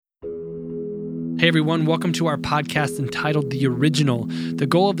Hey everyone, welcome to our podcast entitled The Original. The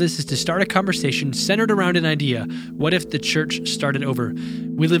goal of this is to start a conversation centered around an idea. What if the church started over?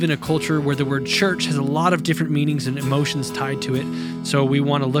 We live in a culture where the word church has a lot of different meanings and emotions tied to it. So we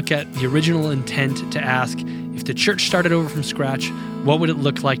want to look at the original intent to ask, if the church started over from scratch, what would it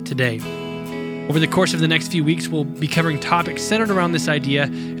look like today? Over the course of the next few weeks, we'll be covering topics centered around this idea,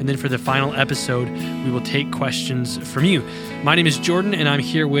 and then for the final episode, we will take questions from you. My name is Jordan, and I'm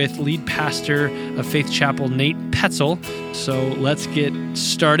here with lead pastor of Faith Chapel, Nate Petzel. So let's get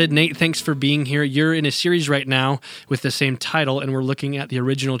started. Nate, thanks for being here. You're in a series right now with the same title, and we're looking at the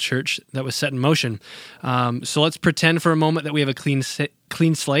original church that was set in motion. So let's pretend for a moment that we have a clean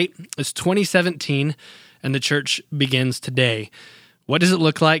slate. It's 2017, and the church begins today. What does it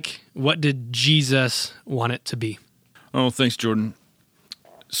look like? What did Jesus want it to be? Oh, thanks, Jordan.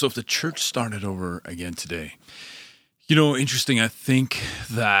 So if the church started over again today, interesting, I think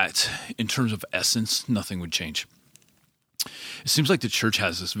that in terms of essence, nothing would change. It seems like the church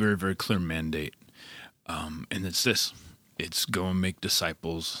has this very, very clear mandate, and it's this. It's go and make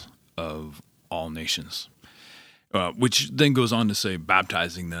disciples of all nations, which then goes on to say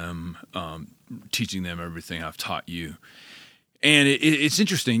baptizing them, teaching them everything I've taught you. And it's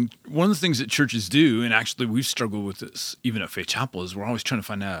interesting. One of the things that churches do, and actually we've struggled with this even at Faith Chapel, is we're always trying to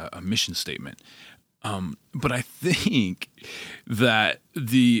find a mission statement. But I think that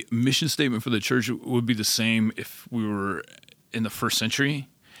the mission statement for the church would be the same if we were in the first century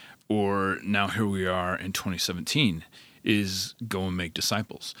or now here we are in 2017, is go and make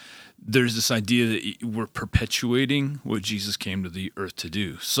disciples. There's this idea that we're perpetuating what Jesus came to the earth to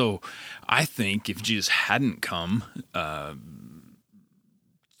do. So I think if Jesus hadn't come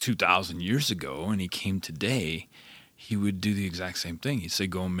 2,000 years ago and he came today, he would do the exact same thing. He'd say,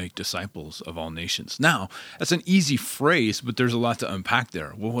 go and make disciples of all nations. Now, that's an easy phrase, but there's a lot to unpack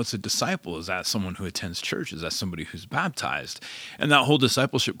there. Well, what's a disciple? Is that someone who attends church? Is that somebody who's baptized? And that whole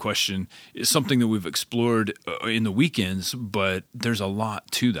discipleship question is something that we've explored in the weekends, but there's a lot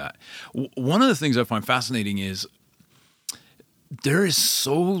to that. One of the things I find fascinating is there is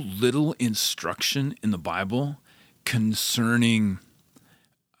so little instruction in the Bible concerning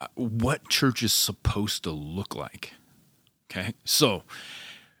what church is supposed to look like. Okay, so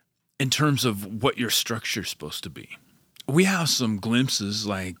in terms of what your structure is supposed to be, we have some glimpses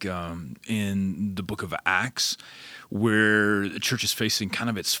like in the book of Acts where the church is facing kind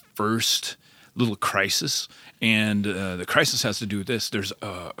of its first little crisis, and the crisis has to do with this. There's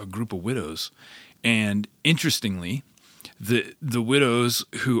a group of widows, and interestingly, the widows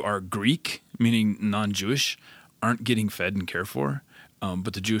who are Greek, meaning non-Jewish, aren't getting fed and cared for.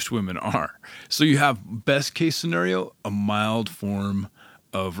 But the Jewish women are. So you have, best case scenario, a mild form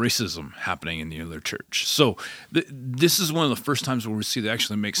of racism happening in the early church. So this is one of the first times where we see they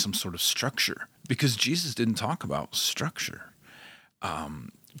actually make some sort of structure, because Jesus didn't talk about structure.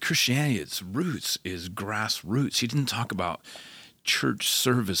 Christianity, its roots is grassroots. He didn't talk about church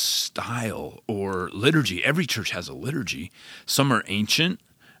service style or liturgy. Every church has a liturgy. Some are ancient.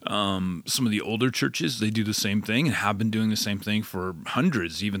 Some of the older churches, they do the same thing and have been doing the same thing for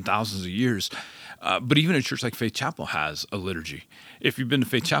hundreds, even thousands of years. But even a church like Faith Chapel has a liturgy. If you've been to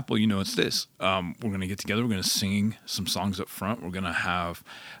Faith Chapel, you know it's this. We're going to get together. We're going to sing some songs up front. We're going to have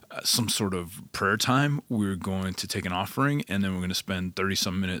some sort of prayer time. We're going to take an offering, and then we're going to spend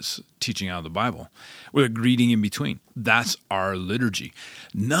 30-some minutes teaching out of the Bible with a greeting in between. That's our liturgy.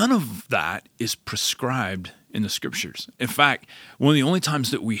 None of that is prescribed in the scriptures. In fact, one of the only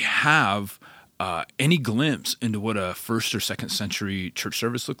times that we have any glimpse into what a first or second century church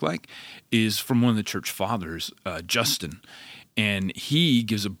service looked like is from one of the church fathers, Justin. And he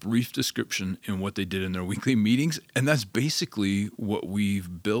gives a brief description in what they did in their weekly meetings, and that's basically what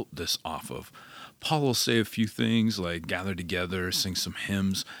we've built this off of. Paul will say a few things like gather together, sing some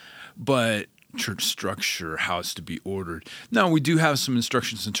hymns, but church structure, how it's to be ordered. Now, we do have some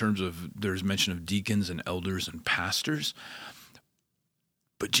instructions in terms of, there's mention of deacons and elders and pastors,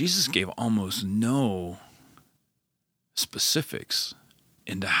 but Jesus gave almost no specifics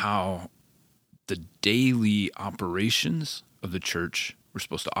into how the daily operations of the church were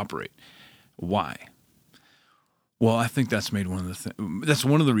supposed to operate. Why? Well, I think that's made that's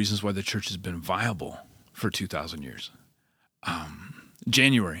one of the reasons why the church has been viable for 2,000 years.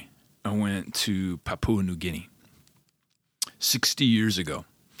 January, I went to Papua New Guinea. 60 years ago,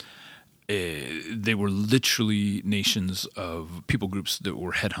 they were literally nations of people groups that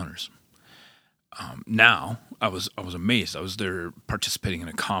were headhunters. Now, I was amazed. I was there participating in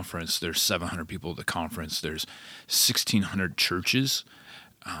a conference. There's 700 people at the conference. There's 1,600 churches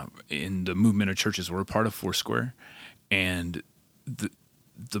in the movement of churches. We're a part of Foursquare, and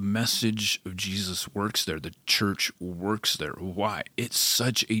the message of Jesus works there. The church works there. Why? It's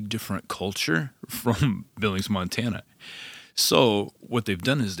such a different culture from Billings, Montana. So what they've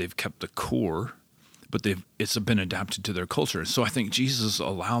done is they've kept the core, but it's been adapted to their culture. So I think Jesus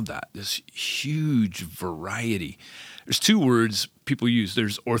allowed that, this huge variety. There's two words people use.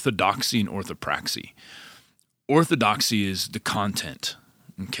 There's orthodoxy and orthopraxy. Orthodoxy is the content.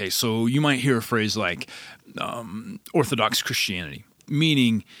 Okay, so you might hear a phrase like Orthodox Christianity,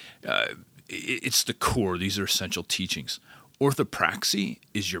 meaning it's the core. These are essential teachings. Orthopraxy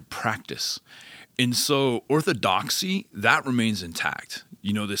is your practice. And so orthodoxy, that remains intact.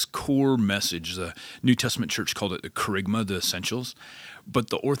 You know, this core message, the New Testament church called it the kerygma, the essentials.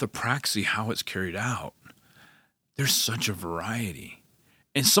 But the orthopraxy, how it's carried out, there's such a variety.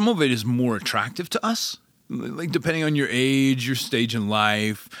 And some of it is more attractive to us, like depending on your age, your stage in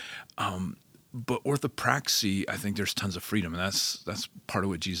life. But orthopraxy, I think there's tons of freedom, and that's part of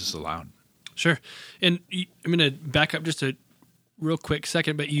what Jesus allowed. Sure. And I'm going to back up just a real quick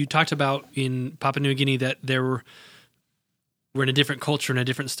second, but you talked about in Papua New Guinea that we're in a different culture and a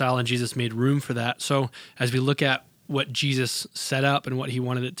different style, and Jesus made room for that. So as we look at what Jesus set up and what he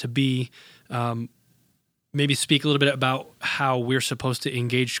wanted it to be, maybe speak a little bit about how we're supposed to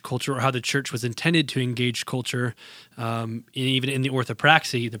engage culture, or how the church was intended to engage culture, even in the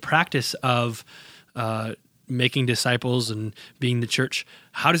orthopraxy, the practice of making disciples and being the church.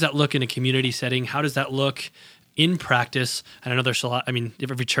 How does that look in a community setting? How does that look in practice? And I know there's a lot,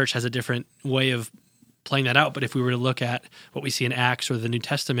 every church has a different way of playing that out, but if we were to look at what we see in Acts or the New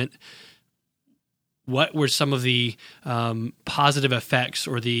Testament, what were some of the positive effects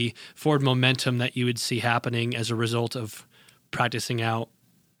or the forward momentum that you would see happening as a result of practicing out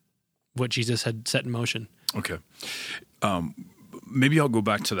what Jesus had set in motion? Okay. Maybe I'll go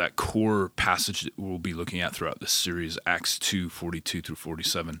back to that core passage that we'll be looking at throughout this series, Acts 2:42 through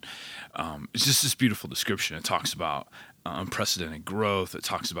 47. It's just this beautiful description. It talks about unprecedented growth. It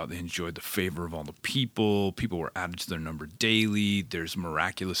talks about they enjoyed the favor of all the people. People were added to their number daily. There's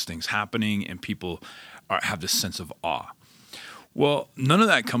miraculous things happening, and people have this sense of awe. Well, none of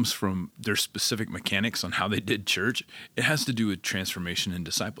that comes from their specific mechanics on how they did church. It has to do with transformation and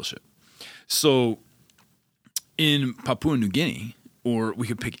discipleship. So in Papua New Guinea, or we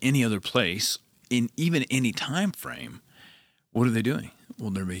could pick any other place, in even any time frame, what are they doing?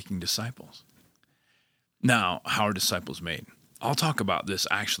 Well, they're making disciples. Now, how are disciples made? I'll talk about this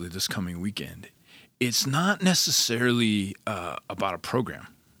actually this coming weekend. It's not necessarily about a program.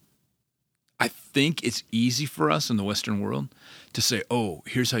 I think it's easy for us in the Western world to say, oh,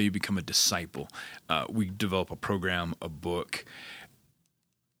 here's how you become a disciple. We develop a program, a book.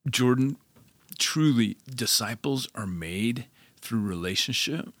 Jordan, truly, disciples are made through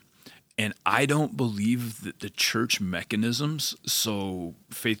relationship. And I don't believe that the church mechanisms, so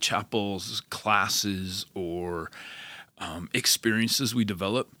Faith Chapel's classes or experiences we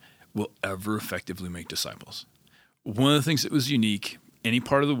develop, will ever effectively make disciples. One of the things that was unique, any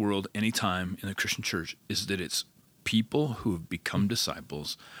part of the world, any time in the Christian church, is that it's people who have become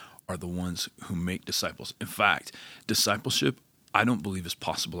disciples are the ones who make disciples. In fact, discipleship, I don't believe is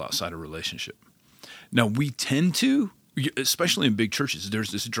possible outside of relationship. Now, we tend to, especially in big churches,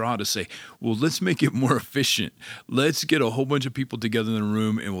 there's this draw to say, well, let's make it more efficient. Let's get a whole bunch of people together in a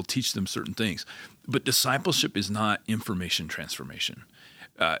room and we'll teach them certain things. But discipleship is not information transformation.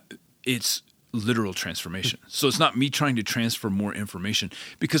 It's literal transformation. So it's not me trying to transfer more information,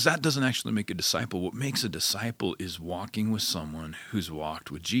 because that doesn't actually make a disciple. What makes a disciple is walking with someone who's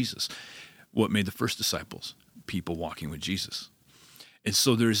walked with Jesus. What made the first disciples? People walking with Jesus. And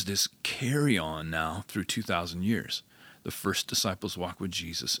so there's this carry on now through 2,000 years. The first disciples walk with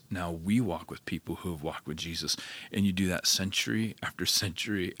Jesus. Now we walk with people who have walked with Jesus. And you do that century after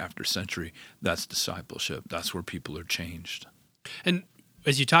century after century. That's discipleship. That's where people are changed. And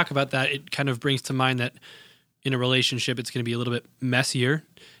as you talk about that, it kind of brings to mind that in a relationship, it's going to be a little bit messier.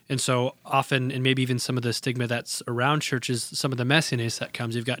 And so often, and maybe even some of the stigma that's around churches, some of the messiness that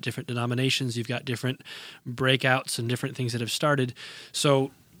comes, you've got different denominations, you've got different breakouts and different things that have started.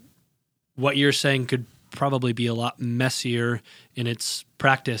 So what you're saying could probably be a lot messier in its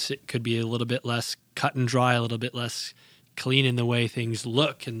practice. It could be a little bit less cut and dry, a little bit less clean in the way things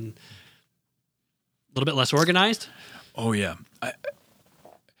look, and a little bit less organized. Oh, yeah.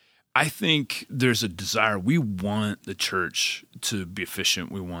 I think there's a desire. We want the church to be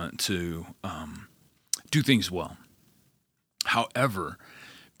efficient. We want to do things well. However,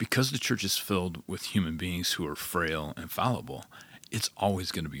 because the church is filled with human beings who are frail and fallible, it's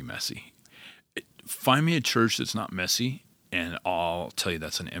always going to be messy. Find me a church that's not messy, and I'll tell you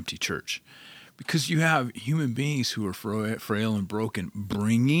that's an empty church. because you have human beings who are frail and broken,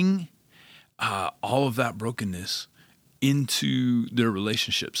 bringing all of that brokenness into their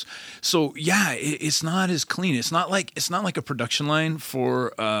relationships. So yeah, it's not as clean. It's not like a production line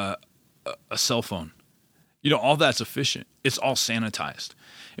for a cell phone. All that's efficient. It's all sanitized.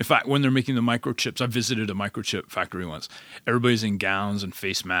 In fact, when they're making the microchips, I visited a microchip factory once. Everybody's in gowns and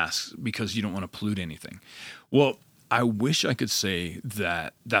face masks because you don't want to pollute anything. Well, I wish I could say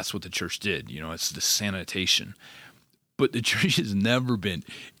that that's what the church did. It's the sanitation. But the church has never been.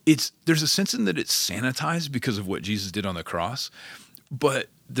 There's a sense in that it's sanitized because of what Jesus did on the cross, but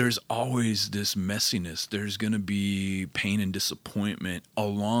there's always this messiness. There's going to be pain and disappointment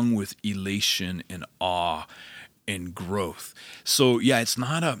along with elation and awe and growth. So yeah, it's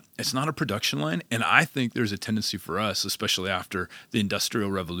not a production line. And I think there's a tendency for us, especially after the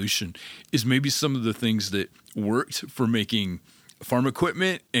Industrial Revolution, is maybe some of the things that worked for making farm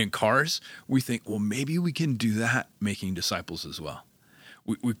equipment and cars, we think, well, maybe we can do that making disciples as well.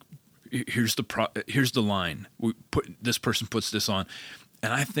 Here's the line. This person puts this on.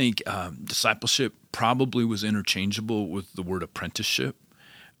 And I think discipleship probably was interchangeable with the word apprenticeship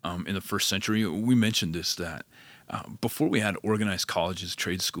in the first century. We mentioned this, that before we had organized colleges,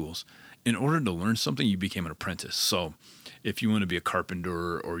 trade schools, in order to learn something, you became an apprentice. So if you want to be a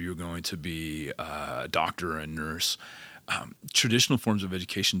carpenter or you're going to be a doctor or a nurse, traditional forms of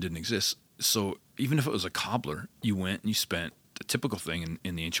education didn't exist. So even if it was a cobbler, you went and you spent, the typical thing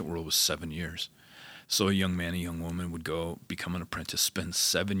in the ancient world was 7 years. So a young man, a young woman would go become an apprentice, spend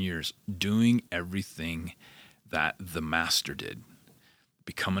 7 years doing everything that the master did,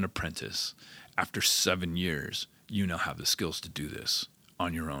 become an apprentice. After 7 years, you now have the skills to do this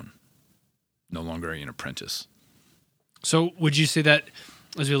on your own. No longer are you an apprentice. So would you say that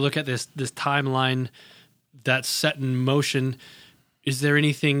as we look at this timeline that's set in motion, is there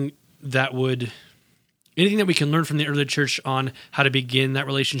anything that we can learn from the early church on how to begin that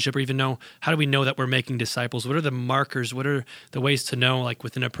relationship, or even how do we know that we're making disciples? What are the markers? What are the ways to know? Like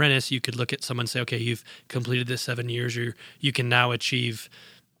with an apprentice, you could look at someone and say, okay, you've completed this 7 years, or you can now achieve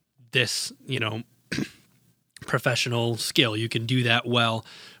this, professional skill. You can do that well.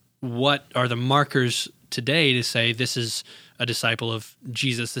 What are the markers today to say this is a disciple of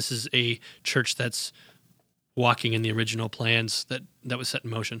Jesus? This is a church that's walking in the original plans that was set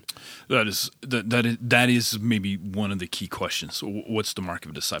in motion. That is maybe one of the key questions. What's the mark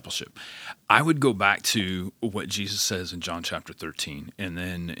of discipleship? I would go back to what Jesus says in John chapter 13, and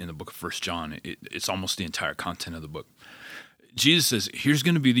then in the book of 1 John, it's almost the entire content of the book. Jesus says, here's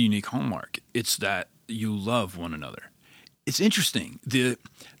going to be the unique hallmark. It's that you love one another. It's interesting. The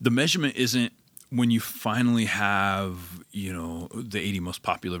measurement isn't when you finally have, the 80 most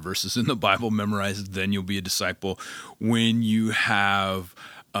popular verses in the Bible memorized, then you'll be a disciple. When you have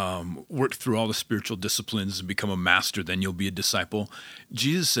worked through all the spiritual disciplines and become a master, then you'll be a disciple.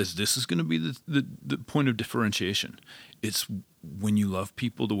 Jesus says this is going to be the point of differentiation. It's when you love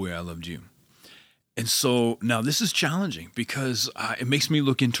people the way I loved you. And so now this is challenging because it makes me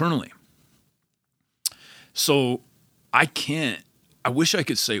look internally. So I wish I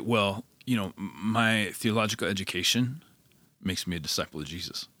could say, well, my theological education makes me a disciple of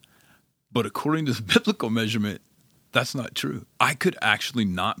Jesus. But according to the biblical measurement, that's not true. I could actually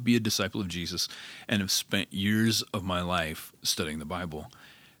not be a disciple of Jesus and have spent years of my life studying the Bible.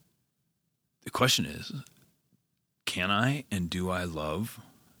 The question is, can I and do I love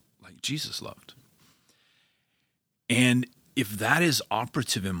like Jesus loved? And if that is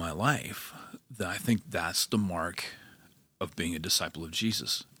operative in my life, then I think that's the mark of being a disciple of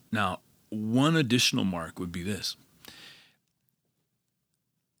Jesus. Now, one additional mark would be this.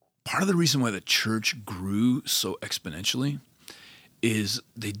 Part of the reason why the church grew so exponentially is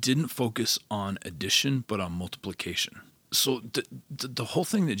they didn't focus on addition, but on multiplication. So the whole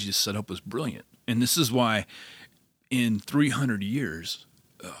thing that Jesus set up was brilliant. And this is why in 300 years,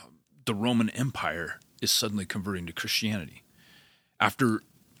 the Roman Empire is suddenly converting to Christianity. After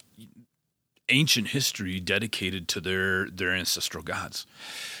ancient history dedicated to their ancestral gods.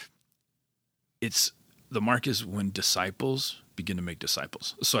 The mark is when disciples begin to make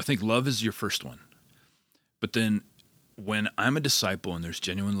disciples. So I think love is your first one. But then when I'm a disciple and there's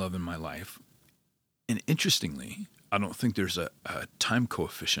genuine love in my life, and interestingly, I don't think there's a time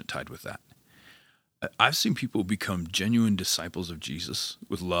coefficient tied with that. I've seen people become genuine disciples of Jesus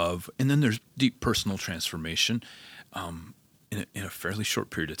with love, and then there's deep personal transformation in a fairly short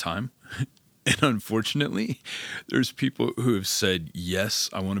period of time. And unfortunately, there's people who have said, yes,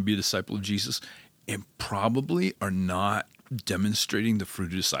 I want to be a disciple of Jesus, and probably are not demonstrating the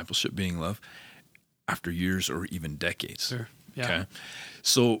fruit of discipleship being love after years or even decades. Sure. Yeah. Okay.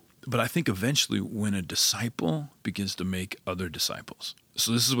 So But I think eventually when a disciple begins to make other disciples,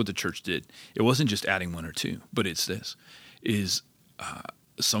 so this is what the church did. It wasn't just adding one or two, but it's this, is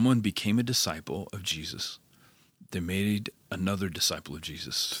someone became a disciple of Jesus. They made another disciple of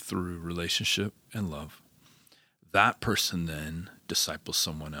Jesus through relationship and love. That person then disciples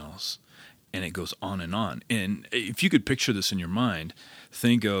someone else, and it goes on. And if you could picture this in your mind,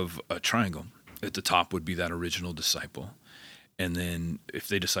 think of a triangle. At the top would be that original disciple. And then if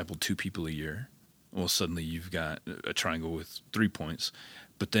they discipled 2 people a year, well, suddenly you've got a triangle with 3 points.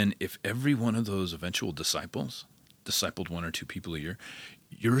 But then if every one of those eventual disciples discipled 1 or 2 people a year,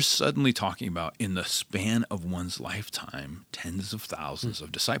 you're suddenly talking about, in the span of one's lifetime, tens of thousands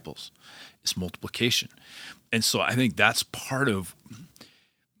of disciples. It's multiplication. And so I think that's part of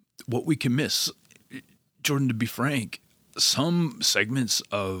what we can miss. Jordan, to be frank, some segments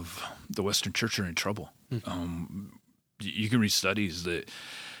of the Western church are in trouble. You can read studies that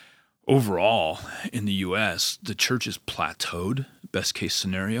overall in the U.S., the church is plateaued, best case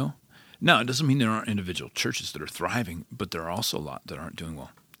scenario. Now, it doesn't mean there aren't individual churches that are thriving, but there are also a lot that aren't doing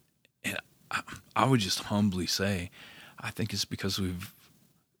well. And I would just humbly say, I think it's because we've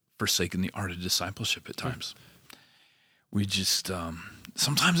forsaken the art of discipleship at times. We just,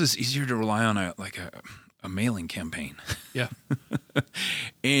 sometimes it's easier to rely on a mailing campaign. Yeah.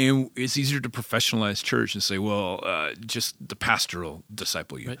 And it's easier to professionalize church and say, well, just the pastor will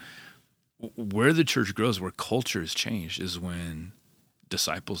disciple you. Right. Where the church grows, where culture has changed, is when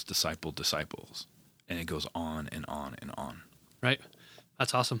disciples disciple disciples. And it goes on and on and on. Right.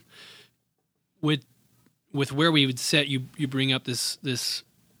 That's awesome. With where we would set, you bring up this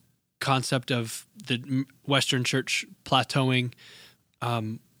concept of the Western church plateauing.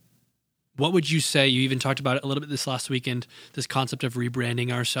 What would you say? You even talked about it a little bit this last weekend, this concept of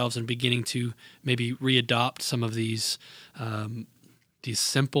rebranding ourselves and beginning to maybe readopt some of these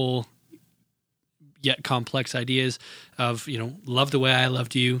simple yet complex ideas of, love the way I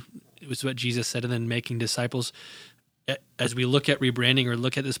loved you. It was what Jesus said, and then making disciples. As we look at rebranding or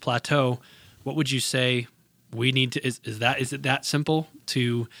look at this plateau, what would you say we need to, is it that simple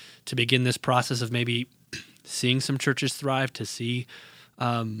to begin this process of maybe seeing some churches thrive, to see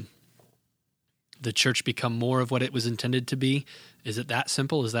the church become more of what it was intended to be? Is it that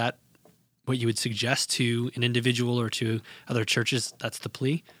simple? Is that what you would suggest to an individual or to other churches? That's the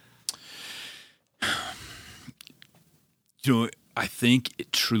plea? I think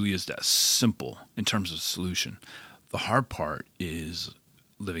it truly is that simple in terms of solution. The hard part is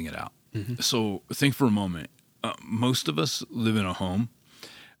living it out. Mm-hmm. So think for a moment. Most of us live in a home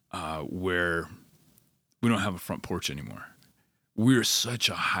where we don't have a front porch anymore. We're such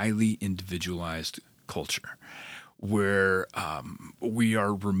a highly individualized culture where we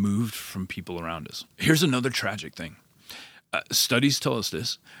are removed from people around us. Here's another tragic thing. Studies tell us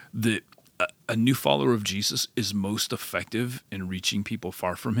this, that a new follower of Jesus is most effective in reaching people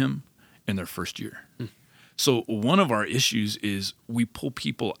far from him in their first year. So one of our issues is we pull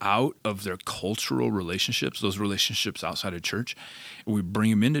people out of their cultural relationships, those relationships outside of church, and we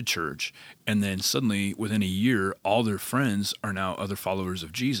bring them into church, and then suddenly within a year, all their friends are now other followers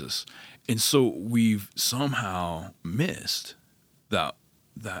of Jesus. And so we've somehow missed that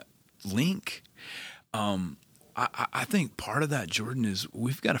link. I think part of that, Jordan, is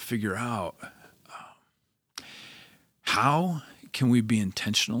we've got to figure out how can we be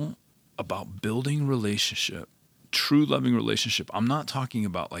intentional about building relationship, true loving relationship. I'm not talking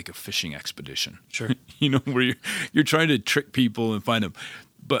about like a fishing expedition. Sure. Where you're trying to trick people and find them.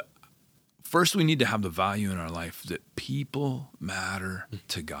 But first we need to have the value in our life that people matter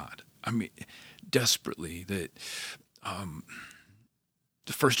to God. I mean, desperately, that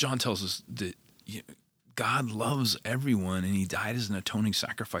the First John tells us that God loves everyone and he died as an atoning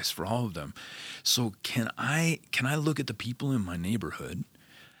sacrifice for all of them. So can I look at the people in my neighborhood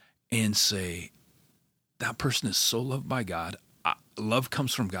and say, that person is so loved by God. Love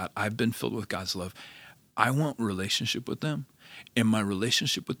comes from God. I've been filled with God's love. I want relationship with them. And my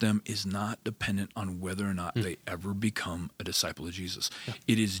relationship with them is not dependent on whether or not they ever become a disciple of Jesus. Yeah.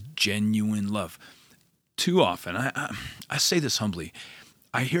 It is genuine love. Too often, I say this humbly,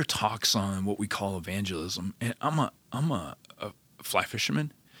 I hear talks on what we call evangelism, and I'm a fly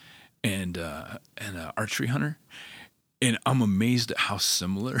fisherman and an archery hunter. And I'm amazed at how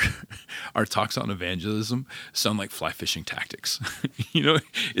similar our talks on evangelism sound like fly fishing tactics.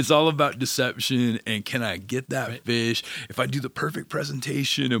 It's all about deception and can I get that fish? If I do the perfect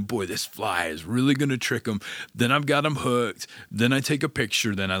presentation and boy, this fly is really going to trick them, then I've got them hooked, then I take a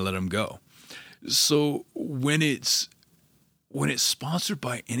picture, then I let them go. So when it's sponsored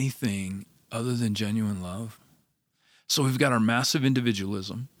by anything other than genuine love, so we've got our massive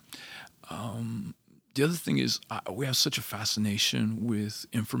individualism, The other thing is we have such a fascination with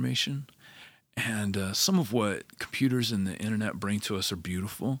information, and some of what computers and the internet bring to us are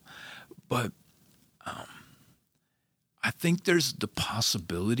beautiful, but I think there's the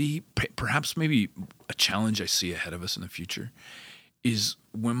possibility, perhaps maybe a challenge I see ahead of us in the future, is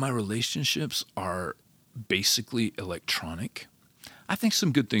when my relationships are basically electronic. I think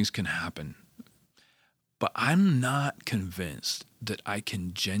some good things can happen, but I'm not convinced that I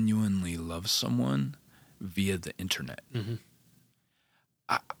can genuinely love someone via the internet. Mm-hmm.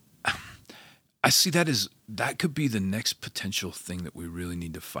 I see that could be the next potential thing that we really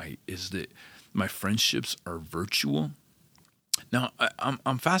need to fight, is that my friendships are virtual. Now,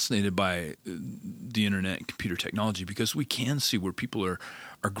 I'm fascinated by the internet and computer technology because we can see where people are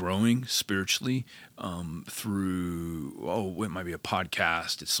growing spiritually through, it might be a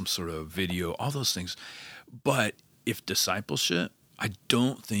podcast, it's some sort of video, all those things. But if discipleship, I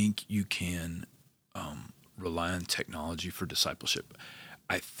don't think you can rely on technology for discipleship.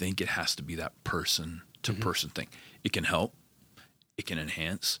 I think it has to be that person-to-person thing. It can help. It can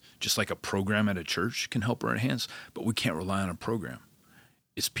enhance, just like a program at a church can help or enhance, but we can't rely on a program.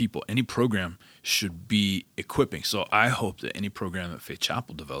 It's people. Any program should be equipping. So I hope that any program that Faith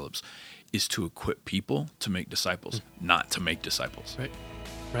Chapel develops is to equip people to make disciples, not to make disciples.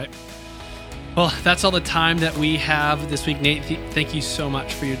 Right. Well, that's all the time that we have this week. Nate, thank you so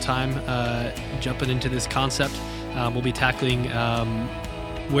much for your time jumping into this concept. We'll be tackling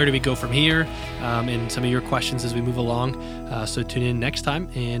where do we go from here, and some of your questions as we move along. So tune in next time,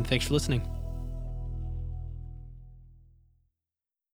 and thanks for listening.